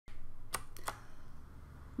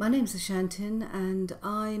My name's Ashantin and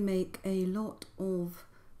I make a lot of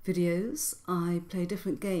videos. I play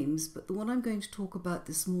different games, but the one I'm going to talk about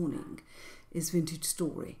this morning is Vintage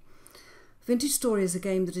Story. Vintage Story is a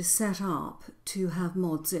game that is set up to have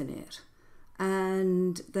mods in it,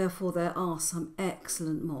 and therefore there are some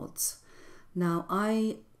excellent mods. Now,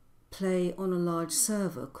 I play on a large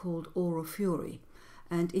server called Aura Fury,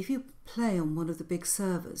 and if you play on one of the big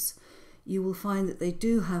servers, you will find that they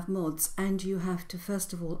do have mods, and you have to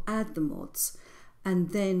first of all add the mods,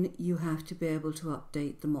 and then you have to be able to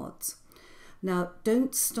update the mods. Now,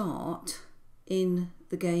 don't start in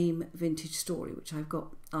the game Vintage Story, which I've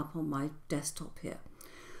got up on my desktop here.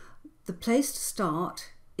 The place to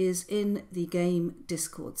start is in the game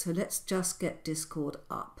Discord, so let's just get Discord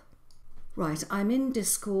up. Right, I'm in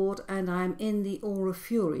Discord and I'm in the Aura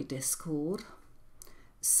Fury Discord.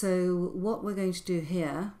 So what we're going to do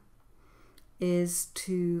here is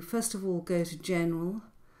to first of all go to General,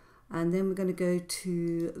 and then we're going to go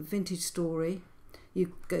to Vintage Story.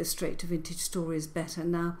 You go straight to Vintage Story is better.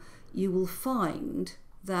 Now, you will find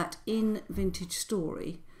that in Vintage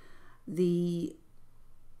Story,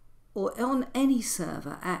 or on any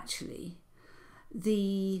server actually,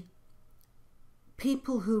 the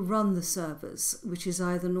people who run the servers, which is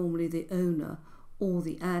either normally the owner or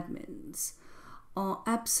the admins, are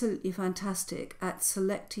absolutely fantastic at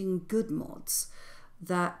selecting good mods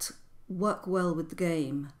that work well with the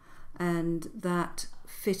game and that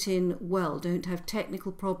fit in well, don't have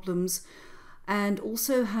technical problems, and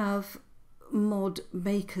also have mod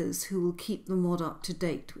makers who will keep the mod up to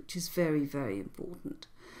date, which is very, very important.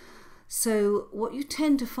 So what you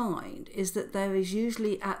tend to find is that there is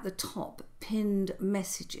usually at the top pinned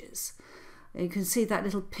messages. You can see that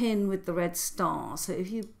little pin with the red star. So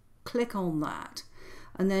if you click on that,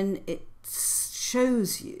 and then it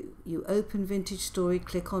shows you, you open Vintage Story,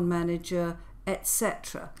 click on Manager,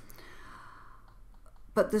 etc.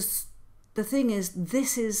 But the thing is,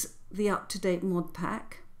 this is the up-to-date mod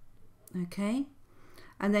pack, okay?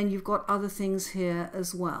 And then you've got other things here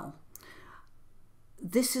as well.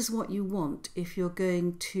 This is what you want if you're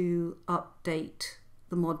going to update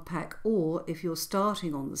the mod pack, or if you're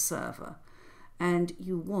starting on the server and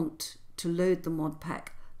you want to load the mod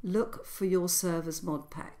pack. Look for your server's mod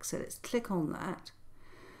pack. So let's click on that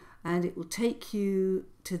and it will take you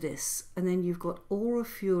to this, and then you've got Aura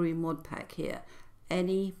Fury mod pack here.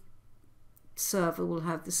 Any server will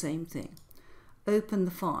have the same thing. Open the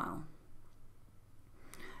file.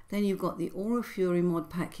 Then you've got the Aura Fury mod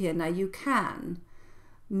pack here. Now you can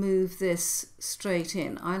move this straight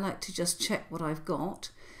in. I like to just check what I've got.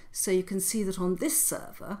 So you can see that on this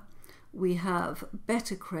server we have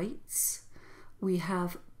better crates, we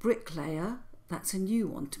have bricklayer, that's a new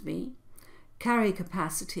one to me, carry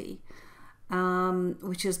capacity,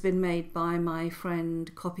 which has been made by my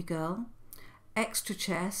friend copygirl, extra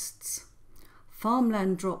chests,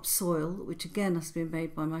 farmland drop soil, which again has been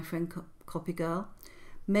made by my friend copygirl,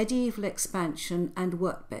 medieval expansion, and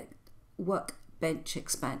workbench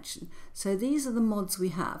expansion. So these are the mods we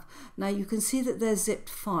have. Now you can see that they're zipped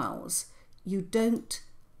files. You don't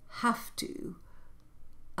have to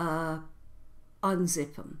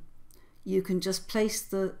unzip them. You can just place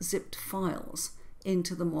the zipped files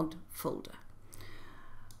into the mod folder.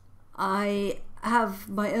 I have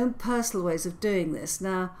my own personal ways of doing this.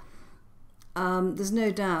 Now, there's no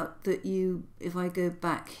doubt that if I go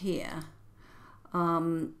back here,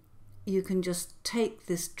 you can just take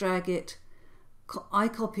this, drag it, I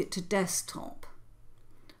copy it to desktop,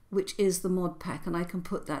 which is the mod pack, and I can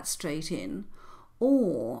put that straight in.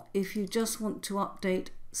 Or if you just want to update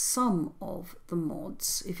some of the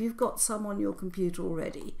mods, if you've got some on your computer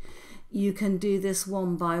already, you can do this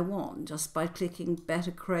one by one just by clicking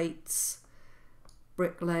better crates,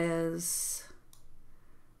 bricklayers,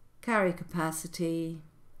 carry capacity,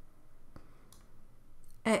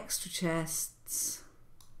 extra chests,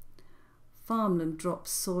 farmland drop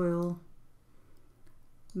soil,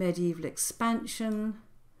 medieval expansion,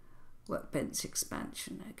 workbench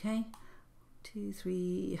expansion. Okay, 2,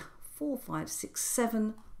 3, 4, 5, 6,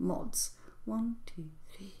 7 mods. 1, 2,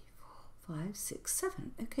 3, 4, 5, 6,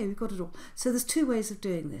 7. Okay, we've got it all. So there's two ways of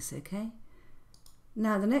doing this, okay?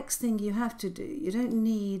 Now the next thing you have to do, you don't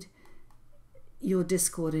need your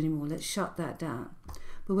Discord anymore. Let's shut that down.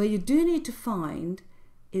 But where you do need to find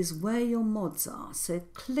is where your mods are. So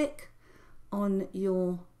click on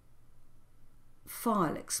your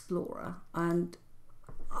file explorer, and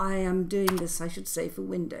I am doing this, I should say, for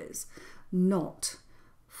Windows, not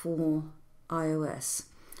for iOS.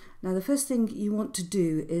 Now the first thing you want to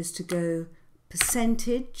do is to go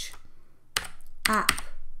 % app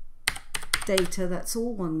data, that's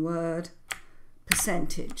all one word,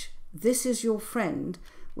 percentage. This is your friend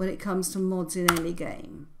when it comes to mods in any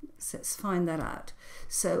game. So let's find that out.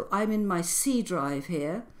 So I'm in my C drive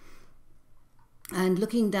here, and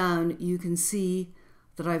looking down you can see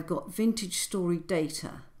that I've got vintage story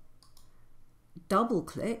data. Double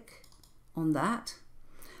click on that,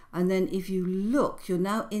 and then if you look, you're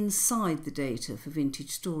now inside the data for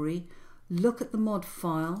vintage story. Look at the mod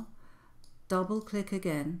file, double click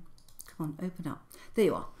again. Come on, open up. There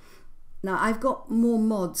you are. Now I've got more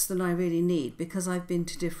mods than I really need because I've been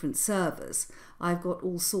to different servers. I've got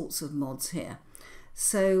all sorts of mods here.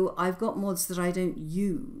 So I've got mods that I don't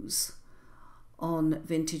use on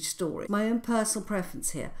vintage story. My own personal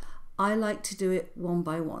preference here. I like to do it one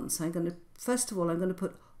by one. So I'm going to, first of all, I'm going to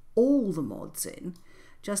put all the mods in,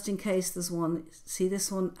 just in case there's one. See,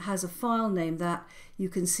 this one has a file name that you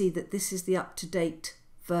can see that this is the up-to-date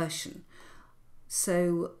version.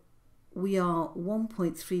 So we are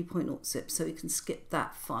 1.3.0 zip, so we can skip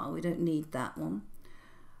that file. We don't need that one.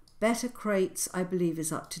 Better crates, I believe,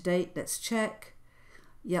 is up to date. Let's check.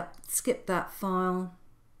 Yep, skip that file.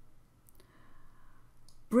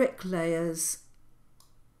 Brick layers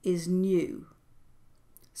is new,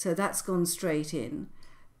 so that's gone straight in.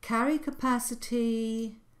 Carry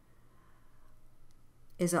capacity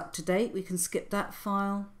is up to date. We can skip that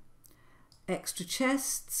file. Extra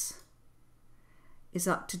chests is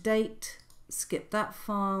up to date. Skip that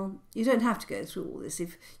file. You don't have to go through all this.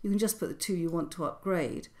 If you can just put the two you want to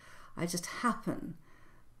upgrade. I just happen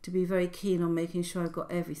to be very keen on making sure I've got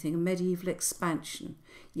everything. A medieval expansion.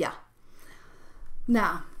 Yeah.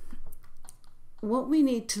 Now, what we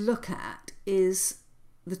need to look at is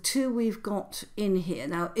the two we've got in here.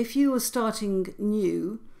 Now, if you were starting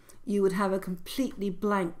new, you would have a completely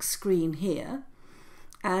blank screen here,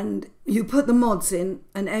 and you put the mods in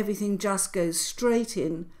and everything just goes straight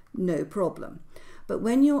in, no problem. But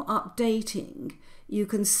when you're updating, you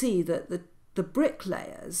can see that the brick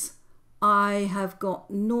layers, I have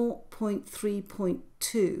got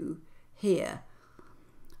 0.3.2 here.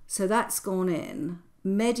 So that's gone in.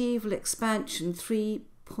 Medieval expansion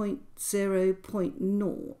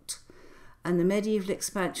 3.0.0, and the medieval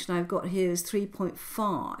expansion I've got here is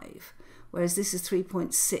 3.5, whereas this is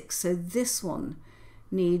 3.6. So this one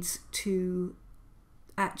needs to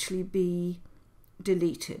actually be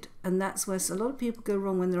deleted, and that's where a lot of people go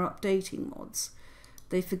wrong when they're updating mods.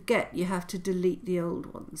 They forget you have to delete the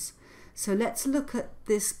old ones. So let's look at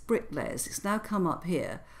this brick layers. It's now come up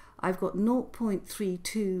here. I've got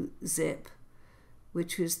 0.32 zip,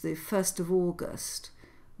 which is the 1st of August,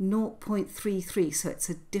 0.33, so it's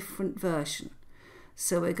a different version.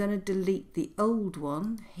 So we're going to delete the old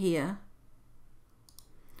one here,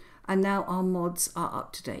 and now our mods are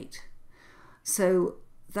up to date. So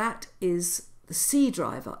that is the C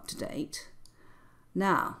drive up to date.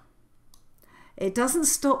 Now, it doesn't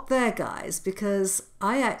stop there, guys, because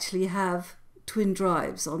I actually have twin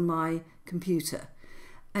drives on my computer.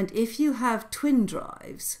 And if you have twin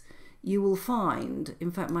drives, you will find,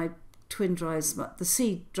 in fact, my twin drives, the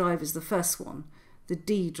C drive is the first one, the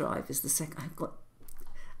D drive is the second.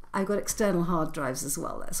 I've got external hard drives as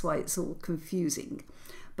well, that's why it's all confusing.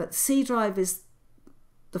 But C drive is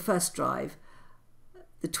the first drive,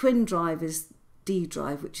 the twin drive is D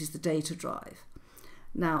drive, which is the data drive.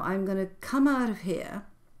 Now I'm going to come out of here,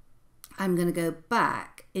 I'm going to go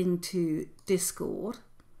back into Discord,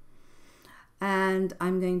 and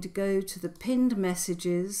I'm going to go to the pinned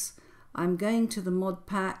messages. I'm going to the mod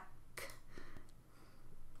pack.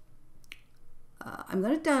 I'm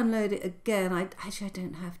going to download it again. Actually, I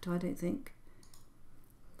don't have to, I don't think.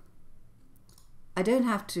 I don't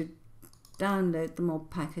have to download the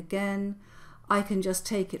mod pack again. I can just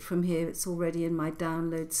take it from here. It's already in my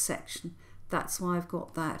downloads section. That's why I've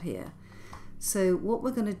got that here. So what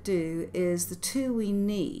we're going to do is the two we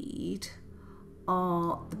need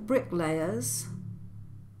are the brick layers.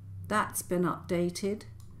 That's been updated.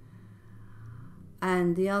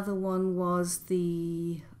 And the other one was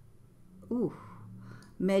the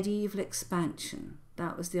medieval expansion.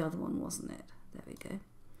 That was the other one, wasn't it? There we go.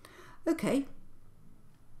 Okay.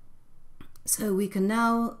 So we can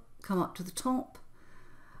now come up to the top.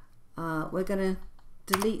 We're going to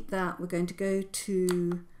delete that. We're going to go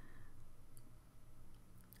to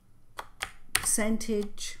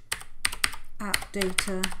percentage, app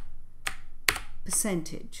data,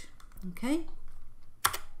 percentage. Okay.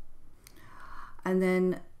 And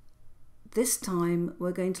then this time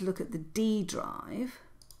we're going to look at the D drive.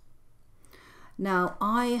 Now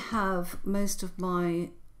I have most of my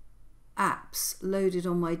apps loaded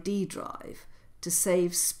on my D drive to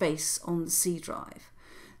save space on the C drive.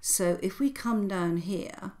 So if we come down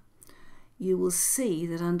here, you will see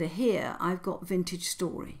that under here I've got Vintage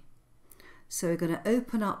Story. So we're going to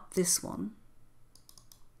open up this one,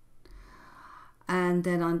 and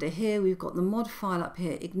then under here we've got the mod file up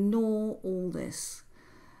here. Ignore all this.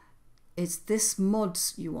 It's this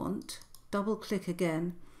mods you want. Double click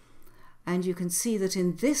again, and you can see that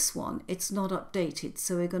in this one it's not updated.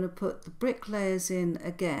 So we're going to put the bricklayers in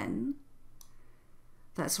again.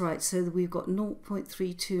 That's right, so we've got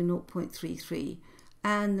 0.32, 0.33,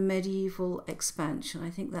 and the medieval expansion. I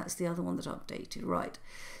think that's the other one that updated, right.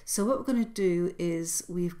 So what we're going to do is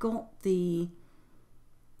we've got the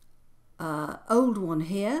old one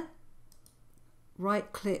here,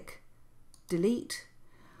 right click, delete,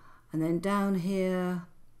 and then down here,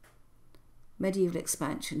 medieval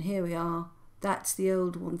expansion, here we are, that's the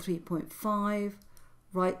old one, 3.5,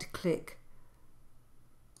 right click,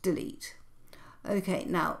 delete. Okay,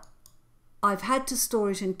 now I've had to store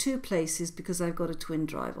it in two places because I've got a twin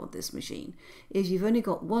drive on this machine. If you've only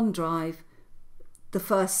got one drive, the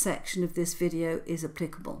first section of this video is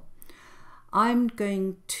applicable. I'm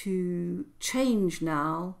going to change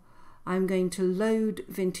now. I'm going to load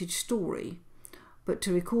Vintage Story, but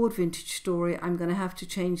to record Vintage Story I'm going to have to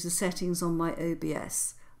change the settings on my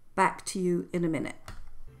OBS. Back to you in a minute.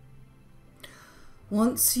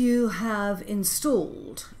 Once you have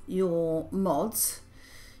installed your mods,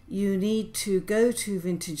 you need to go to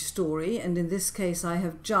Vintage Story, and in this case I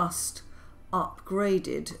have just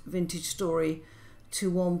upgraded Vintage Story to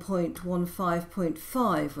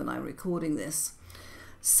 1.15.5 when I'm recording this.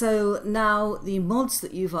 So now the mods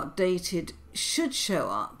that you've updated should show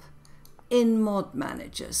up in Mod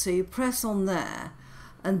Manager. So you press on there,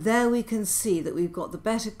 and there we can see that we've got the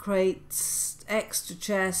better crates, extra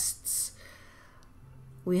chests.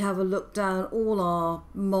 We have a look down all our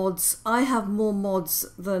mods. I have more mods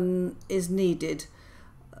than is needed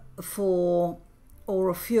for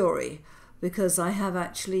Aura Fury because I have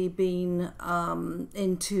actually been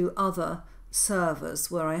into other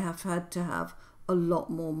servers where I have had to have a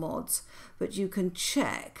lot more mods. But you can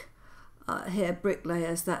check here,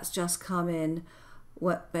 bricklayers, that's just come in,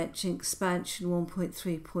 workbench expansion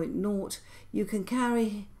 1.3.0. You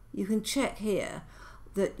can check here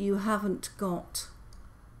that you haven't got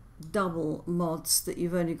double mods, that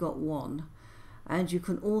you've only got one, and you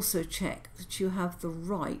can also check that you have the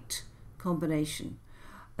right combination.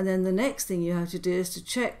 And then the next thing you have to do is to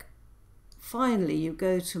check, finally you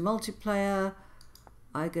go to multiplayer,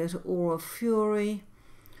 I go to Aura Fury,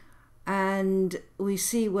 and we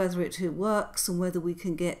see whether it works and whether we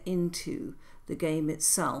can get into the game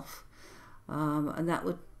itself, and that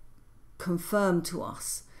would confirm to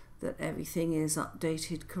us that everything is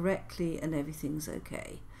updated correctly and everything's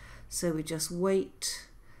okay. So we just wait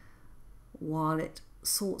while it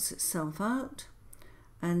sorts itself out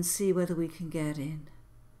and see whether we can get in.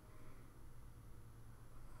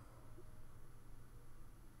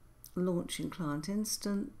 Launching client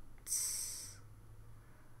instance.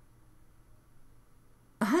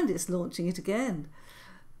 And it's launching it again.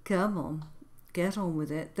 Come on, get on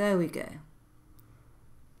with it. There we go.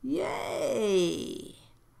 Yay!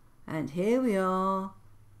 And here we are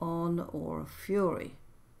on Aura Fury.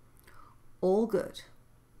 All good.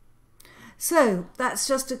 So that's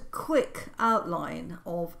just a quick outline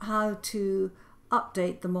of how to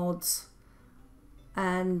update the mods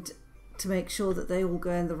and to make sure that they all go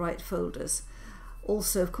in the right folders.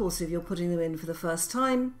 Also, of course, if you're putting them in for the first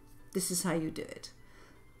time, this is how you do it.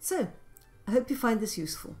 So I hope you find this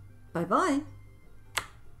useful. Bye bye.